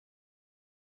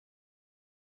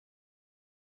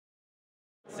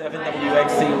7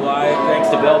 WXCY, thanks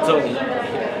to Beltone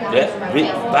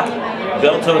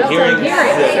Hearing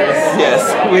Centers. Yes,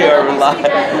 we are live.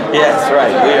 Yes,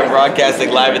 right. We are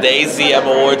broadcasting live at the ACM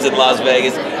Awards in Las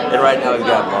Vegas. And right now we've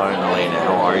got Lauren Alaina.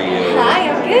 How are you? Hi,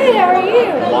 I'm good. How are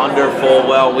you? Wonderful.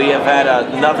 Well, we have had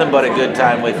nothing but a good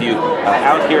time with you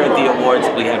out here at the awards.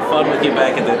 We had fun with you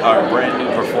back at our brand new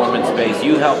performance space.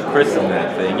 You helped christen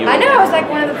that thing. I know. I was like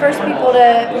one of the first people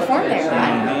to perform there,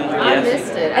 right? I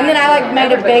missed it. And then I like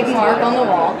made a big mark on the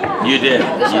wall. You did.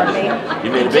 The Sharpie.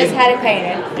 You made a big. Just had it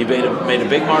painted. You made a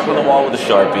big mark on the wall with a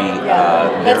Sharpie.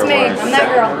 Yeah. That's me. I'm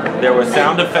that girl. There were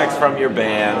sound effects from your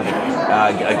band,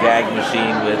 a gag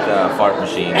machine with a fart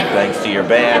machine, thanks to your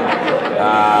band.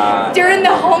 During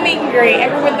the whole meet and greet,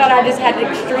 everyone thought I just had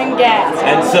extreme gas.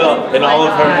 And so, in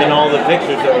all the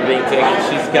pictures that were being taken,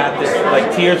 she's got this like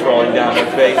tears rolling down her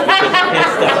face because she can't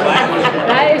stop laughing.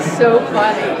 That is so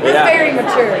funny. We're very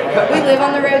mature. We live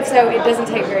on the road, so it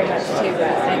doesn't take very much to make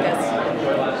us happy.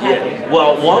 Yeah.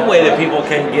 Well, one way that people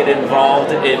can get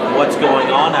involved in what's going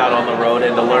on out on the road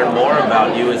and to learn more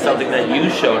about you is something that you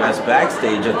showed us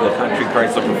backstage at the Country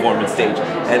Chrysler Performance Stage,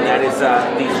 and that is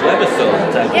these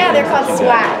webisodes. Yeah, they're called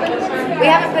swag. We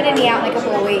haven't put any out in a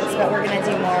couple of weeks, but we're gonna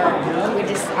do more.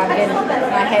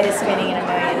 My head is spinning in a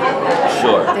million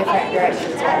different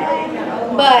directions right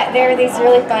now. But they're these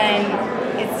really fun.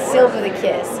 It's Silver the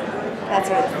Kiss. That's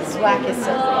what it is. Swag is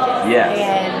Silver the Kiss. Yes.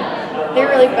 And they're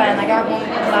really fun. Like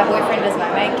my boyfriend does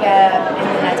my makeup, and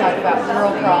then I talk about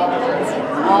girl problems,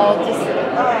 all just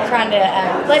trying to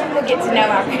let people get to know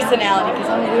my personality because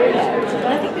I'm a weirdo. And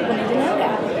I think people need to know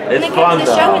that. It's and they fun, come to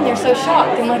the show and they're so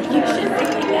shocked. I'm like, you should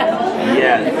really know.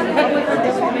 Yes.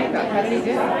 How did he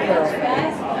do?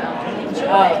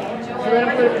 You let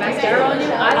him put mascara on you?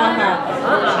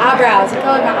 Eyebrows. I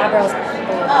colored my eyebrows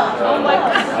Oh my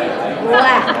God.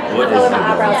 black. I colored my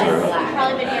eyebrows in black.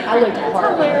 I looked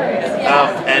horrible.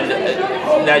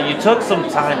 And now you took some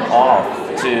time off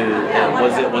to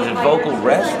was it vocal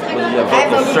rest? Was it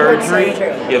vocal surgery?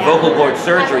 Yeah, vocal cord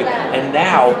surgery, and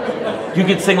now you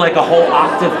can sing like a whole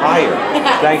octave higher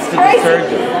thanks to the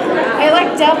surgery. It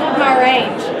like doubled my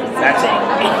range.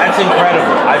 That's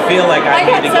incredible. I feel like I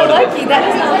need to go to. Lucky. That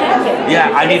does not happen. Yeah,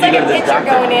 I need to go to the It's doctor.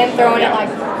 like a pitcher going in, throwing it like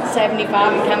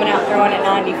 75 and coming out throwing it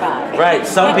 95. Right.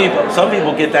 Some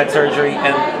people get that surgery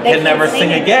and can never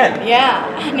sing again. Yeah,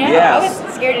 I know. Yes. I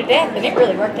was scared to death, and it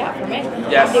really worked out for me.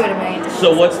 Yes. I'll do it a million times.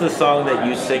 So what's the song that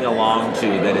you sing along to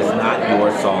that is not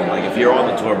your song? Like if you're on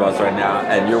the tour bus right now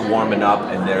and you're warming up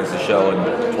and there's a show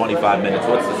in 25 minutes,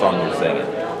 what's the song you're singing?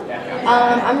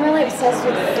 I'm really obsessed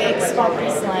with Fix by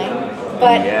Chris Lane.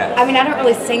 But, I mean, I don't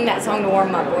really sing that song to warm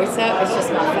my voice up. It's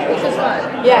just my favorite.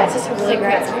 Yeah, it's just a really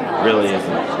great song. Really is a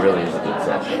good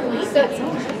song. So,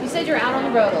 you said you're out on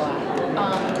the road a lot.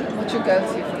 What's your go-to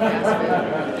for fast food?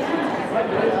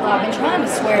 Well, I've been trying to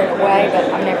swear it away,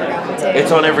 but I'm never going to.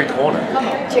 It's on every corner.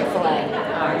 Chick-fil-A.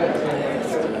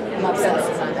 I'm obsessed.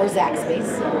 Or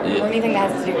Zaxby's. Or anything that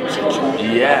has to do with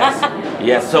chicken. Yes.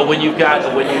 Yes. So when you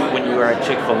are at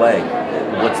Chick-fil-A,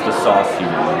 what's the sauce you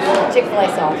use? Chick-fil-A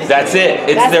sauce. That's it.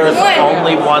 There's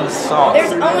only one sauce.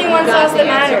 There's only one sauce that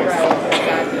matters.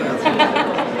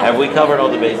 Have we covered all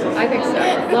the bases? I think so.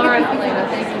 Lauren Alaina,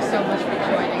 thank you so much for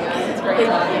joining us. It's great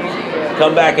talking to you.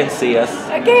 Come back and see us.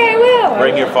 Okay, I will.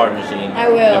 Bring your fart machine. I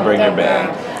will. And bring your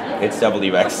band. It's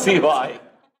WXCY.